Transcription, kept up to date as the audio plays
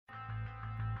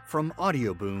From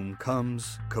Audioboom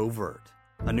comes Covert,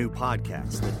 a new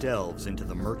podcast that delves into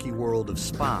the murky world of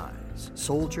spies,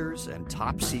 soldiers, and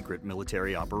top-secret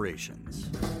military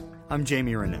operations. I'm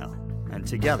Jamie Rennell, and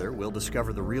together we'll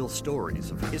discover the real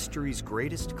stories of history's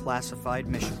greatest classified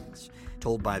missions,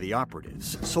 told by the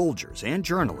operatives, soldiers, and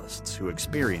journalists who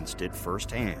experienced it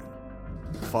firsthand.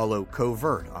 Follow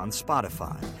Covert on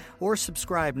Spotify, or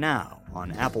subscribe now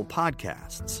on Apple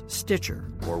Podcasts,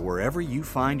 Stitcher, or wherever you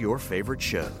find your favorite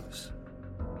shows.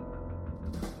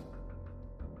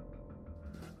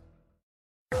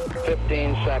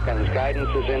 15 seconds. Guidance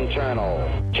is internal.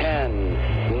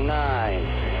 10,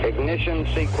 9. Ignition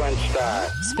sequence start.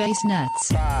 Space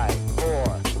Nuts. 5, 4,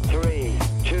 3,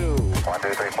 2. 1, 2,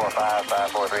 3, 4, 5,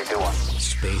 5, 4, 3, 2, 1.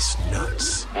 Space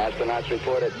Nuts. Astronauts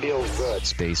report it feels good.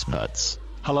 Space Nuts.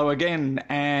 Hello again,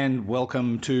 and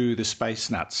welcome to the Space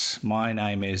Nuts. My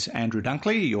name is Andrew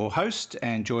Dunkley, your host,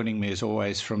 and joining me as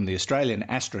always from the Australian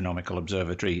Astronomical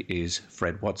Observatory is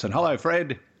Fred Watson. Hello,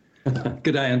 Fred. Good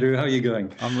day, Andrew. How are you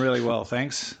going? I'm really well,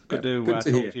 thanks. Good to talk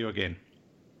to you again.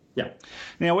 Yeah.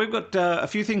 Now, we've got a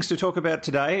few things to talk about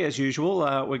today, as usual.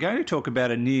 We're going to talk about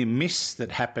a near miss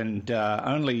that happened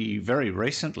only very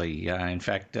recently, in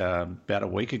fact, about a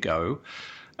week ago.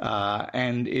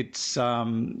 And it's,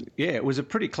 it was a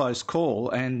pretty close call.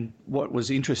 And what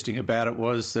was interesting about it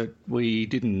was that we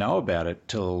didn't know about it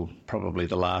till probably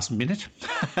the last minute.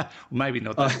 Maybe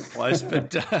not that close,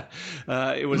 but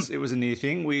it was a near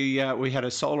thing. We had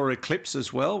a solar eclipse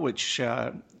as well, which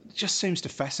just seems to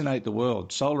fascinate the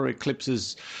world. Solar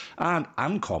eclipses aren't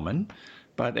uncommon,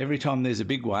 but every time there's a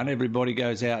big one, everybody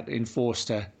goes out in force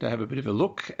to have a bit of a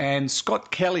look. And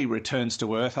Scott Kelly returns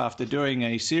to Earth after doing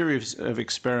a series of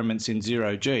experiments in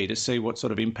zero-G to see what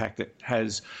sort of impact it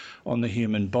has on the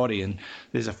human body. And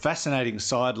there's a fascinating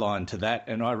sideline to that,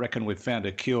 and I reckon we've found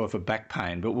a cure for back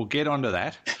pain. But we'll get onto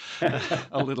that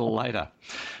a little later.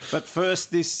 But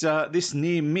first, this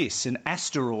near miss, an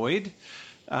asteroid,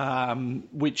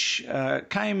 which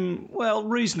came, well,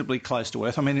 reasonably close to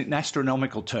Earth. I mean, in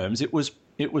astronomical terms, it was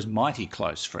mighty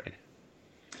close, Fred.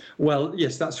 Well,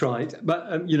 yes, that's right.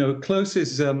 But, close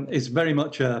is very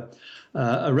much a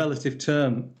relative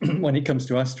term when it comes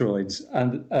to asteroids.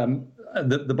 And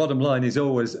the bottom line is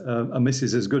always a miss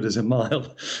is as good as a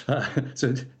mile. So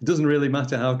it doesn't really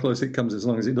matter how close it comes as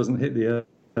long as it doesn't hit the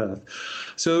Earth.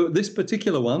 So this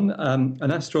particular one,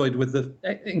 an asteroid with the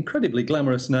incredibly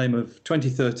glamorous name of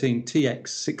 2013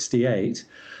 TX68,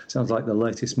 sounds like the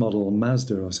latest model on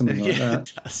Mazda or something like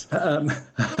that.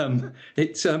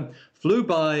 It does. It flew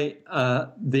by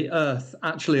the Earth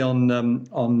actually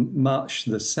on March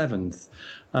the 7th,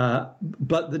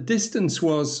 but the distance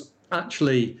was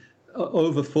actually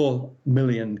over 4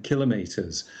 million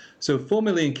kilometres. So 4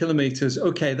 million kilometres,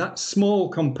 okay, that's small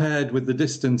compared with the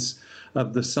distance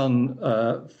of the sun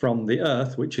from the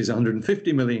Earth, which is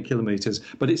 150 million kilometres,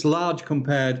 but it's large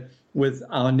compared with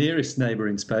our nearest neighbour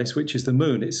in space, which is the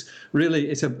Moon. It's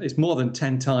more than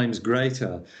 10 times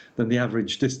greater than the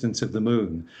average distance of the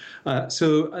Moon.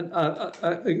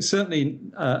 Certainly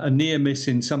a near miss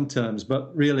in some terms,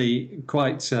 but really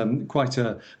quite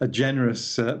a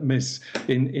generous miss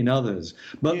in others.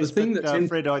 But yes, the thing that's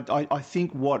Fred, I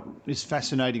think what is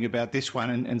fascinating about this one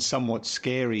and somewhat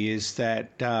scary is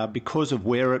that because of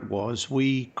where it was,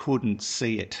 we couldn't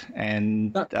see it,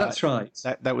 and that's right.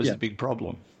 That was the big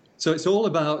problem. So it's all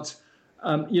about,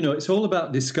 it's all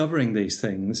about discovering these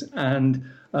things and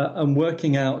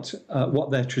working out what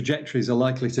their trajectories are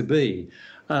likely to be.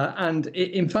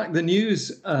 In fact, the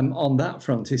news on that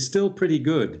front is still pretty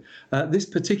good. This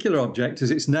particular object, as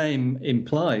its name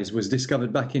implies, was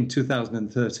discovered back in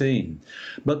 2013.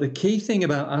 But the key thing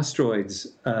about asteroids,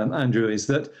 Andrew, is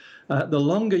that the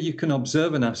longer you can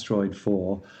observe an asteroid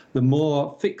for, the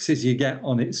more fixes you get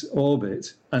on its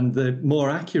orbit and the more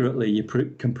accurately you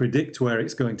can predict where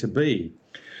it's going to be.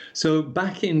 So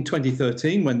back in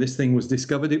 2013, when this thing was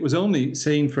discovered, it was only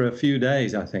seen for a few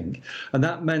days, I think. And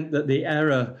that meant that the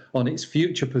error on its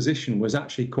future position was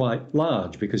actually quite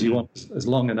large because you want as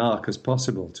long an arc as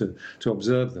possible to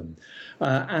observe them.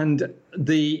 And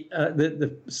the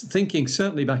thinking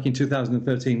certainly back in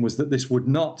 2013 was that this would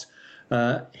not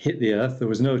hit the Earth. There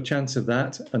was no chance of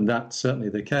that, and that's certainly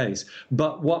the case.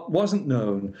 But what wasn't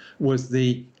known was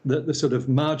the sort of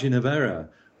margin of error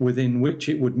within which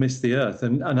it would miss the Earth.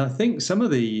 And I think some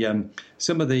of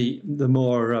the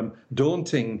more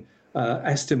daunting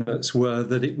estimates were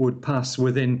that it would pass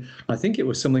within, I think it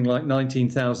was something like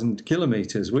 19,000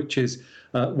 kilometres, which is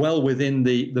well within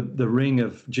the ring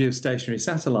of geostationary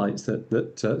satellites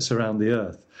that surround the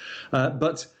Earth.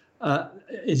 But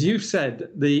as you've said,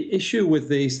 the issue with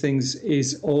these things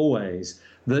is always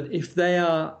that if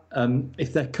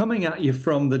they're coming at you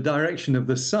from the direction of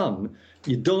the sun,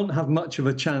 you don't have much of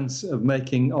a chance of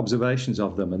making observations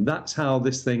of them, and that's how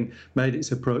this thing made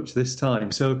its approach this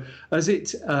time. So as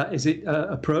it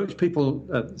approached,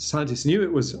 scientists knew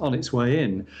it was on its way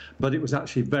in, but it was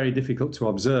actually very difficult to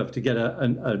observe, to get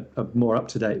a more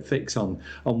up-to-date fix on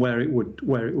where it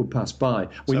would pass by.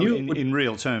 We knew in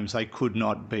real terms they could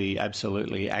not be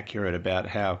absolutely accurate about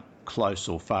how close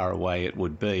or far away it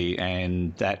would be,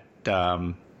 and that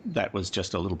was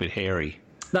just a little bit hairy.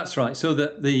 That's right. So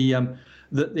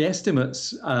the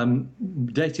estimates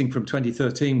dating from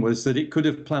 2013 was that it could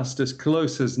have passed as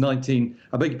close as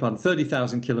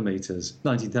 30,000 kilometres,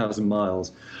 19,000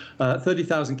 miles,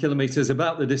 30,000 kilometres,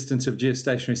 about the distance of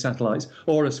geostationary satellites,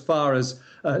 or as far as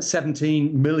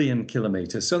 17 million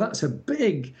kilometres. So that's a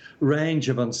big range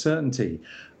of uncertainty.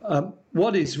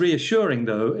 What is reassuring,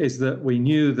 though, is that we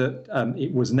knew that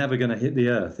it was never going to hit the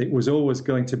Earth. It was always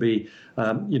going to be,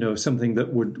 something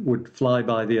that would fly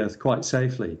by the Earth quite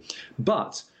safely.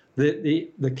 But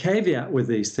the caveat with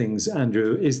these things,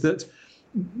 Andrew, is that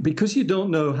because you don't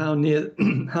know how near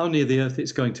the Earth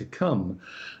it's going to come,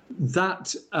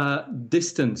 that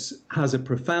distance has a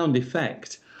profound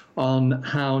effect on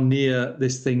how near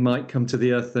this thing might come to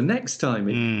the Earth the next time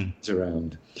it comes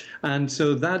around. And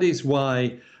so that is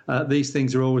why these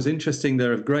things are always interesting.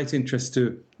 They're of great interest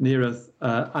to near-Earth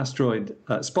asteroid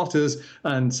spotters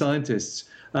and scientists.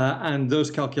 And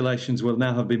those calculations will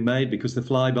now have been made because the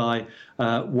flyby,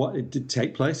 what it did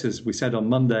take place, as we said on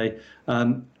Monday,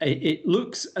 it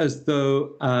looks as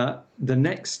though the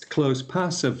next close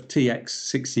pass of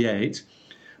TX-68,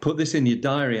 put this in your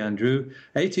diary, Andrew,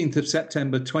 18th of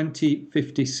September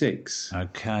 2056.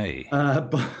 Okay.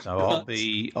 So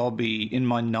I'll be in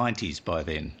my 90s by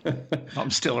then. I'm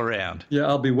still around. Yeah,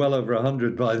 I'll be well over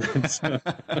 100 by then.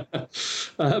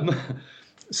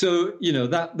 So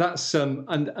that's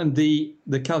and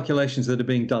the calculations that are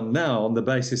being done now on the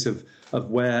basis of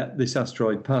where this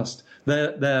asteroid passed,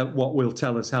 they're what will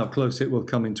tell us how close it will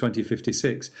come in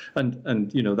 2056, and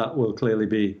that will clearly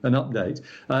be an update.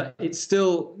 It's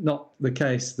still not the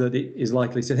case that it is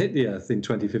likely to hit the Earth in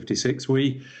 2056.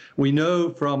 We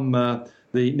know from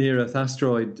the near-Earth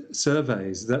asteroid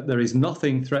surveys that there is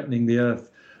nothing threatening the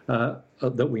Earth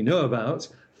that we know about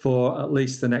for at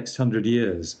least the next 100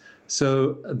 years.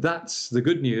 So that's the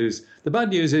good news. The bad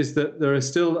news is that there are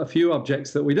still a few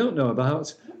objects that we don't know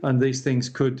about, and these things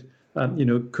could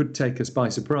take us by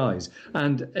surprise.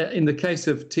 And in the case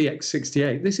of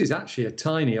TX-68, this is actually a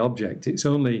tiny object. It's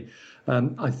only,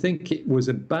 I think it was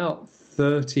about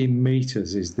 30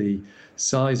 meters is the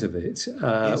size of it.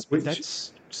 Yes, but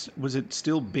was it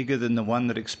still bigger than the one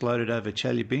that exploded over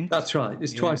Chelyabinsk? That's right.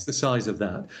 It's twice the size of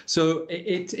that. So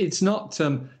it's not,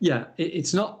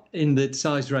 it's not in the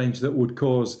size range that would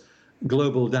cause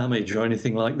global damage or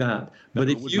anything like that. But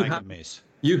if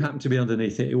you happen to be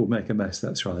underneath it, it will make a mess.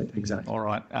 That's right. Exactly. All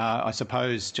right. I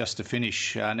suppose just to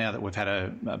finish, now that we've had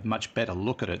a much better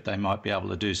look at it, they might be able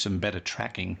to do some better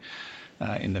tracking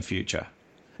in the future.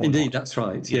 Indeed, that's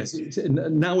right. Yes.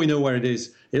 Now we know where it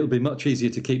is. It'll be much easier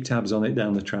to keep tabs on it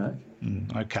down the track.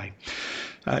 Okay.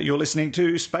 You're listening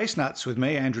to Space Nuts with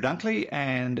me, Andrew Dunkley,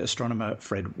 and astronomer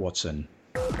Fred Watson.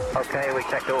 Okay, we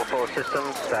checked all 4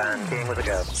 systems and keying with a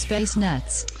go. Space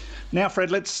Nuts. Now,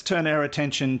 Fred, let's turn our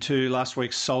attention to last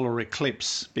week's solar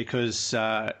eclipse, because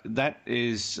that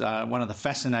is one of the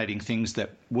fascinating things that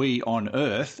we on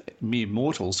Earth, mere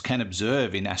mortals, can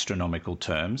observe in astronomical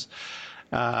terms.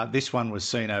 This one was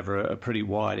seen over a pretty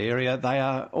wide area. They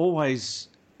are always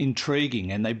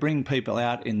intriguing, and they bring people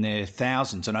out in their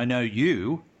thousands. And I know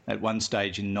you, at one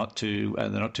stage in the not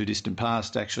too distant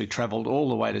past, actually travelled all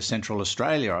the way to Central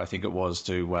Australia, I think it was,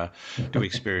 to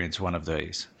experience one of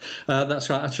these. That's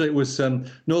right. Actually, it was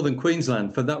northern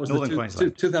Queensland. That was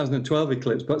the 2012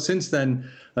 eclipse. But since then,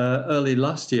 early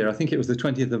last year, I think it was the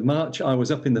 20th of March, I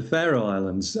was up in the Faroe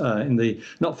Islands,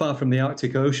 not far from the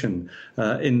Arctic Ocean,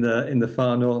 in the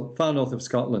far north of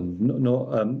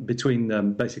Scotland, between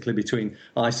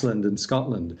Iceland and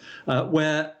Scotland,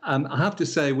 where I have to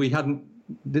say we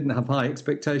didn't have high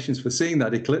expectations for seeing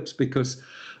that eclipse, because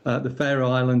the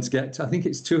Faroe Islands get, I think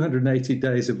it's 280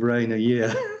 days of rain a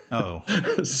year. Oh,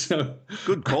 so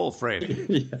good call, Fred.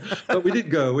 Yeah. But we did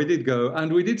go,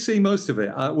 and we did see most of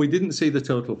it. We didn't see the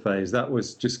total phase; that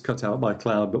was just cut out by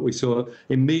cloud. But we saw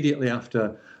immediately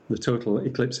after the total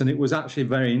eclipse, and it was actually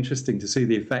very interesting to see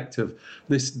the effect of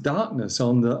this darkness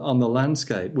on the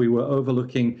landscape. We were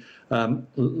overlooking,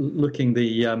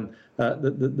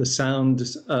 the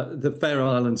sounds. The Faroe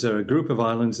Islands are a group of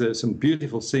islands. There's some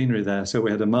beautiful scenery there, so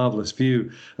we had a marvellous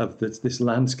view of this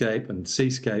landscape and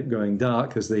seascape going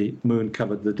dark as the moon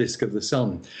covered the disk of the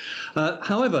sun.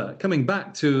 However, coming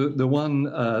back to the one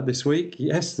this week,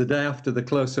 yes, the day after the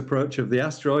close approach of the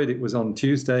asteroid, it was on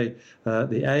Tuesday,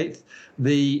 the 8th,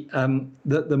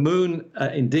 the moon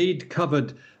indeed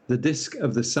covered the disk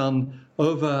of the sun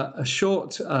over a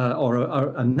short or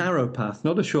a narrow path,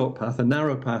 not a short path, a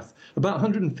narrow path, about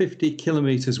 150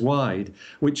 kilometers wide,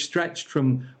 which stretched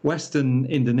from western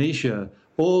Indonesia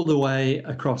all the way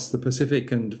across the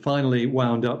Pacific and finally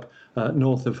wound up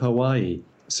north of Hawaii.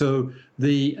 So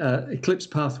the eclipse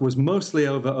path was mostly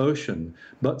over ocean,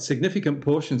 but significant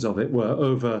portions of it were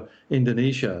over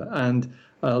Indonesia. And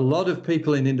a lot of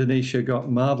people in Indonesia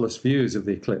got marvelous views of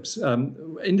the eclipse.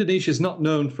 Indonesia is not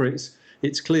known for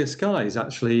its clear skies,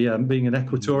 actually, being an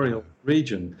equatorial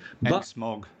region. And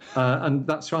smog. And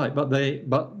that's right. But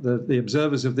the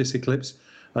observers of this eclipse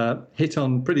hit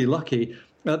on pretty lucky.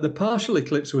 The partial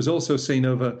eclipse was also seen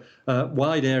over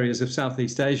wide areas of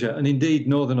Southeast Asia and indeed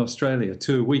Northern Australia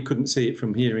too. We couldn't see it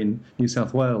from here in New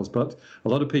South Wales, but a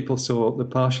lot of people saw the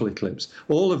partial eclipse.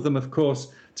 All of them, of course,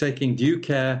 taking due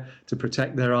care to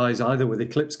protect their eyes either with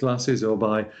eclipse glasses or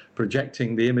by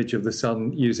projecting the image of the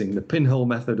sun using the pinhole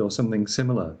method or something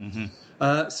similar.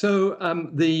 Mm-hmm. So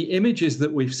the images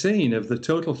that we've seen of the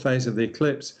total phase of the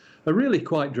eclipse are really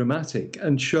quite dramatic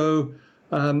and show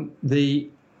the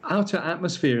outer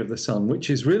atmosphere of the sun, which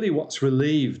is really what's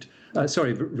revealed,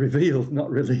 not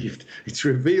relieved. It's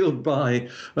revealed by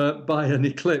an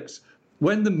eclipse.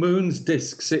 When the moon's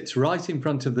disk sits right in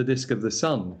front of the disk of the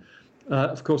sun,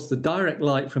 of course, the direct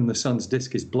light from the sun's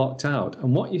disk is blocked out.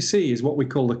 And what you see is what we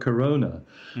call the corona,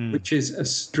 which is a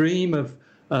stream of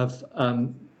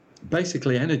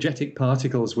basically energetic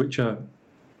particles which are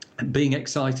being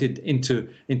excited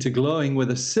into glowing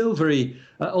with a silvery,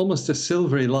 almost a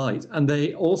silvery light. And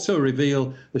they also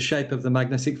reveal the shape of the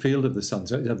magnetic field of the sun.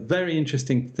 So it's a very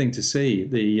interesting thing to see,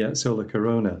 the solar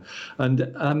corona. And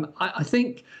I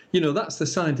think, that's the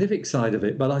scientific side of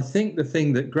it. But I think the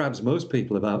thing that grabs most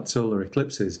people about solar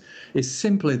eclipses is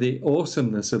simply the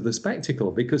awesomeness of the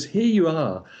spectacle, because here you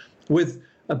are with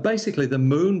basically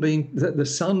the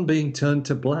sun being turned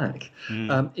to black.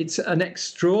 It's an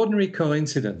extraordinary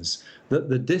coincidence that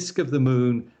the disk of the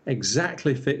moon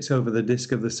exactly fits over the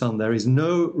disk of the sun. There is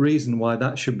no reason why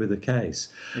that should be the case.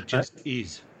 It just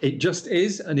is. It just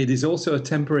is, and it is also a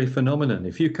temporary phenomenon.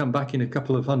 If you come back in a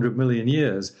couple of 100 million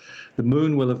years, the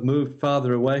moon will have moved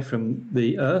farther away from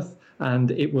the Earth,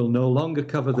 and it will no longer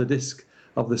cover the disk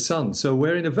of the sun. So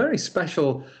we're in a very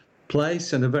special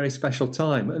place and a very special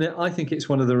time. And I think it's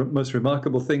one of the most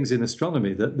remarkable things in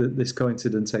astronomy that this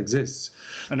coincidence exists.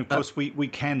 And of course, we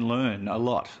can learn a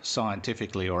lot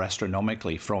scientifically or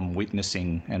astronomically from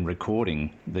witnessing and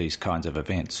recording these kinds of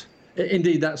events.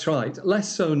 Indeed, that's right. Less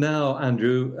so now,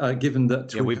 Andrew, given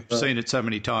that... Yeah, we've seen it so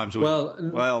many times.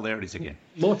 Well, there it is again.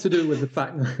 More to do with the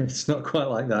fact that it's not quite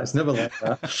like that. It's never like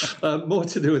that. More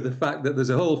to do with the fact that there's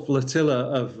a whole flotilla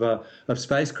of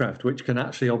spacecraft which can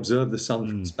actually observe the sun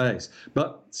from space.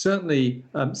 But certainly,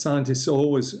 scientists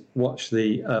always watch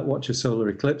a solar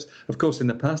eclipse. Of course, in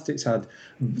the past, it's had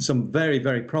some very,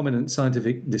 very prominent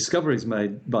scientific discoveries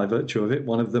made by virtue of it.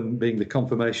 One of them being the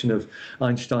confirmation of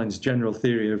Einstein's general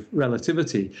theory of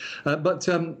relativity. But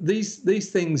these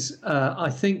things, I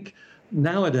think,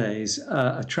 nowadays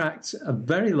attract a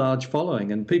very large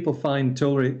following, and people find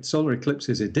solar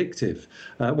eclipses addictive.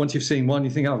 Once you've seen one, you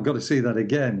think, I've got to see that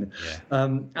again.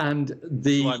 Yeah.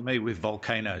 It's like me with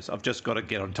volcanoes. I've just got to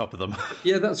get on top of them.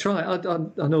 Yeah, that's right.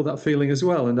 I know that feeling as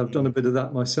well, and I've done a bit of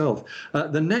that myself.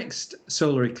 The next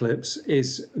solar eclipse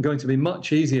is going to be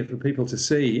much easier for people to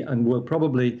see and will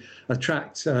probably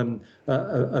attract a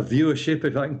viewership,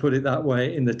 if I can put it that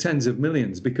way, in the tens of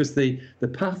millions, because the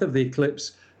path of the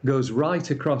eclipse goes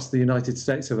right across the United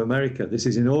States of America. This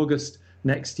is in August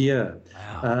next year.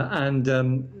 Wow. And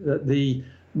the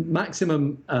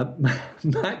maximum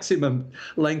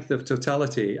length of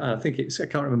totality, I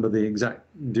can't remember the exact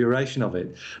duration of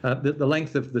it. The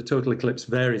length of the total eclipse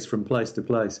varies from place to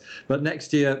place. But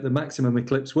next year, the maximum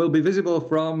eclipse will be visible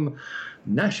from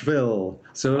Nashville.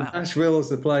 So wow. Nashville is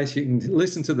the place you can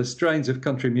listen to the strains of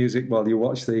country music while you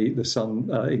watch the sun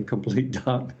in complete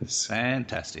darkness.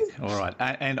 Fantastic. All right.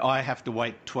 And I have to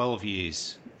wait 12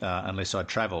 years unless I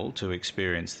travel to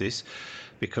experience this,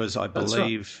 because I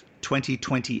believe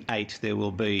 2028 there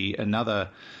will be another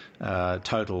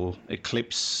total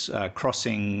eclipse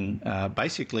crossing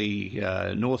basically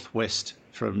northwest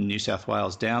from New South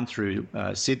Wales down through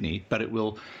Sydney, but it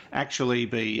will actually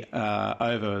be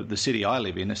over the city I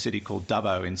live in, a city called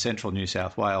Dubbo in central New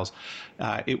South Wales.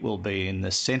 It will be in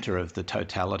the centre of the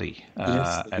totality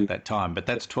at that time, but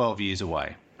that's 12 years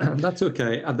away. That's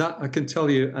okay. That I can tell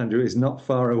you, Andrew, is not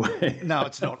far away. No,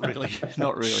 it's not really,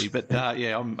 not really. But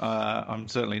I'm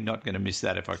certainly not going to miss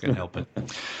that if I can help it.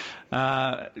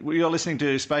 You're listening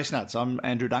to Space Nuts. I'm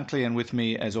Andrew Dunkley, and with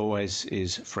me, as always,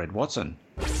 is Fred Watson.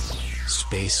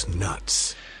 Space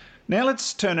Nuts. Now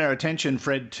let's turn our attention,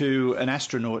 Fred, to an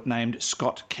astronaut named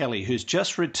Scott Kelly, who's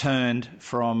just returned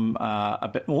from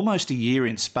almost a year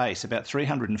in space, about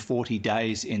 340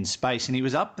 days in space, and he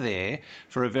was up there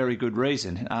for a very good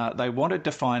reason. They wanted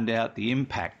to find out the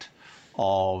impact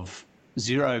of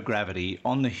zero gravity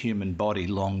on the human body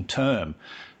long term.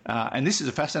 And this is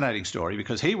a fascinating story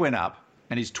because he went up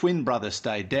and his twin brother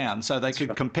stayed down so they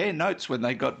could compare notes when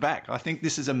they got back. I think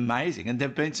this is amazing, and there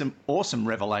have been some awesome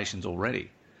revelations already.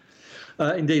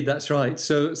 Indeed, that's right.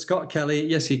 So Scott Kelly,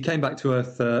 yes, he came back to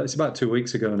Earth, it's about 2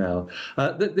 weeks ago now.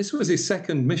 This was his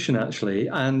second mission, actually,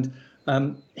 and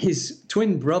his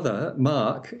twin brother,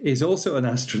 Mark, is also an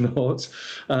astronaut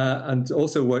and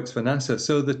also works for NASA.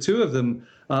 So the two of them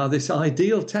are this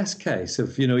ideal test case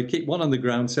of, you keep one on the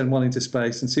ground, send one into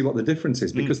space and see what the difference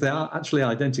is, because they are actually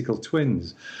identical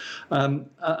twins. And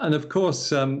of course,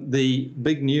 the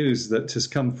big news that has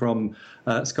come from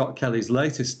Scott Kelly's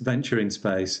latest venture in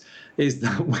space is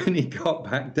that when he got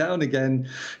back down again,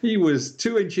 he was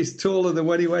 2 inches taller than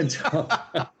when he went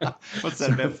up. What's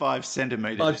that, about 5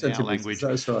 centimetres 5 in centimetres, our language?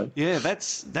 That's right. Yeah,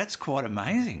 that's quite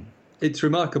amazing. It's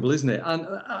remarkable, isn't it? And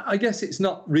I guess it's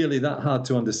not really that hard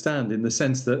to understand in the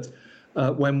sense that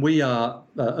when we are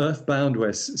earthbound,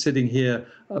 we're sitting here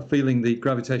feeling the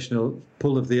gravitational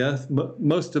pull of the Earth.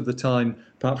 Most of the time,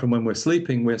 apart from when we're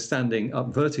sleeping, we're standing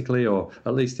up vertically, or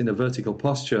at least in a vertical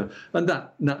posture, and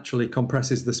that naturally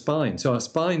compresses the spine. So our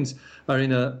spines are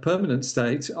in a permanent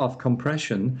state of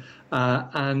compression,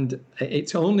 and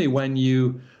it's only when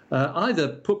you either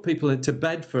put people into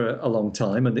bed for a long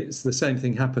time, and it's the same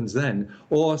thing happens then,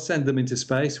 or send them into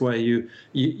space where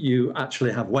you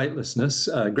actually have weightlessness.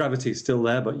 Gravity is still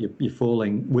there, but you're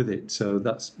falling with it, so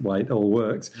that's why it all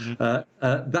works.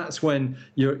 Mm-hmm. That's when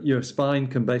your spine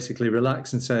can basically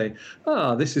relax and say,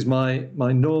 this is my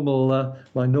normal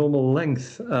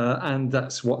length, and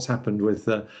that's what's happened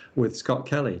with Scott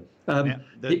Kelly.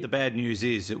 The bad news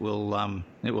is it will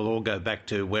all go back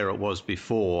to where it was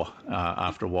before.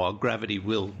 After a while, gravity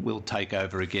will take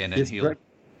over again, and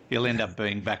he'll end up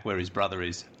being back where his brother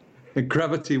is.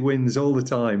 Gravity wins all the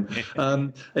time.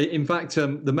 In fact,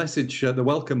 the message, the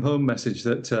welcome home message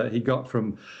that he got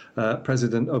from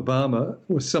President Obama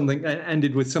was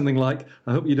ended with something like,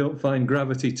 "I hope you don't find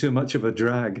gravity too much of a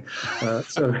drag."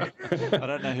 So I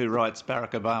don't know who writes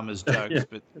Barack Obama's jokes,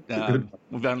 but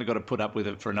we've only got to put up with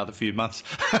it for another few months.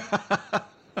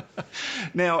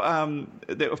 Now,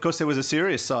 of course, there was a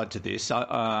serious side to this,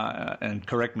 and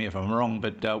correct me if I'm wrong,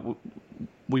 but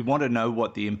we want to know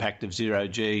what the impact of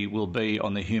zero-G will be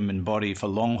on the human body for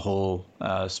long-haul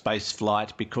space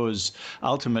flight, because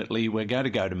ultimately we're going to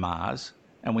go to Mars,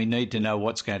 and we need to know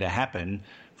what's going to happen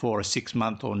for a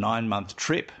 6-month or 9-month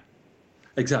trip.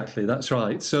 Exactly, that's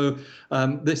right. So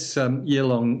this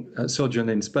year-long sojourn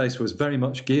in space was very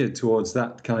much geared towards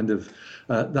that kind of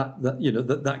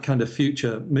that kind of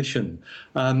future mission.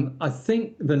 I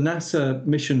think the NASA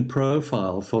mission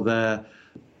profile for their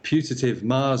putative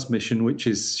Mars mission, which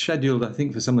is scheduled, I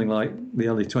think, for something like the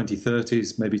early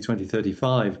 2030s, maybe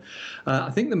 2035.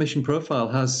 I think the mission profile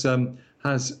has something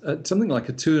like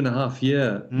a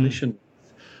 2.5-year mission.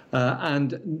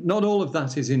 And not all of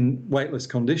that is in weightless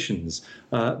conditions.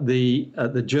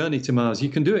 The journey to Mars, you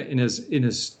can do it in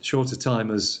as short a time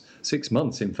as 6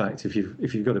 months. In fact, if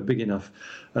you've got a big enough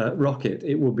rocket,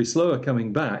 it will be slower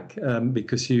coming back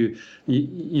because you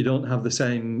don't have the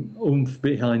same oomph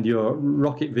behind your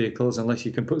rocket vehicles unless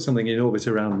you can put something in orbit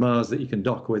around Mars that you can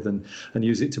dock with and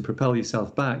use it to propel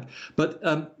yourself back. But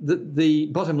the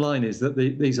bottom line is that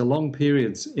these are long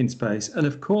periods in space, and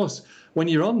of course, when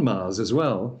you're on Mars as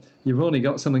well, you've only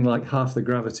got something like half the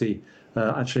gravity.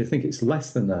 Actually, I think it's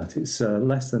less than that. It's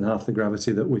less than half the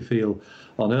gravity that we feel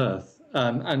on Earth.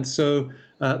 And so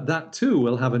that too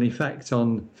will have an effect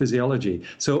on physiology.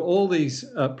 So all these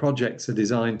projects are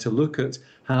designed to look at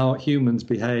how humans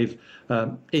behave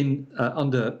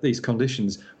under these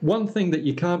conditions. One thing that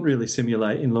you can't really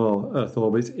simulate in low Earth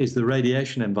orbit is the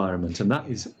radiation environment, and that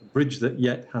is a bridge that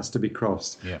yet has to be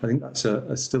crossed. Yeah. I think that's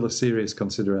still a serious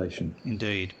consideration.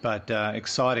 Indeed, but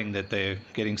exciting that they're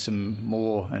getting some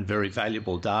more and very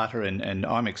valuable data, and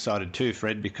I'm excited too,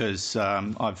 Fred, because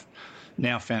I've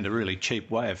now found a really cheap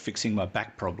way of fixing my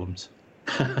back problems.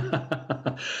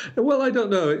 Well, I don't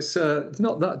know. It's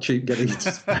not that cheap getting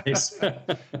into space.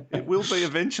 It will be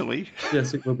eventually.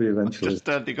 Yes, it will be eventually. Just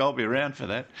don't think I'll be around for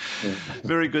that. Yeah.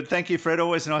 Very good. Thank you, Fred.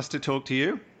 Always nice to talk to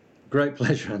you. Great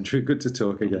pleasure, Andrew. Good to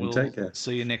talk again. We'll Take care.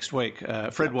 See you next week.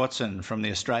 Fred Watson from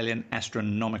the Australian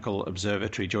Astronomical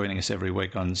Observatory joining us every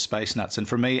week on Space Nuts. And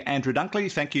from me, Andrew Dunkley,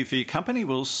 thank you for your company.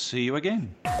 We'll see you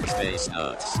again. Space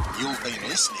Nuts. You've been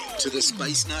listening to the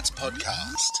Space Nuts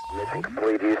podcast. Mission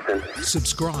complete, Houston.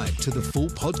 Subscribe to the full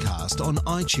podcast on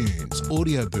iTunes,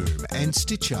 Audio Boom, and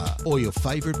Stitcher, or your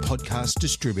favourite podcast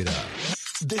distributor.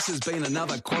 This has been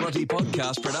another quality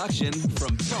podcast production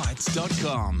from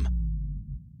Bytes.com.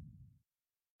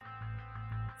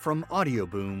 From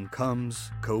Audioboom comes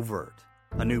Covert,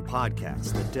 a new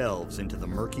podcast that delves into the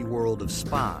murky world of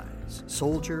spies,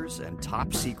 soldiers, and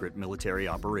top-secret military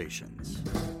operations.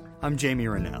 I'm Jamie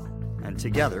Rennell, and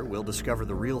together we'll discover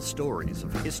the real stories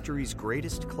of history's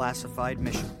greatest classified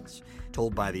missions,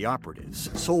 told by the operatives,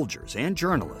 soldiers, and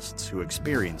journalists who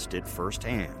experienced it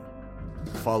firsthand.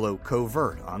 Follow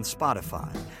Covert on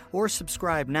Spotify or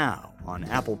subscribe now on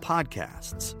Apple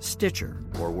Podcasts, Stitcher,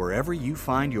 or wherever you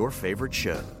find your favorite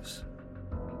shows.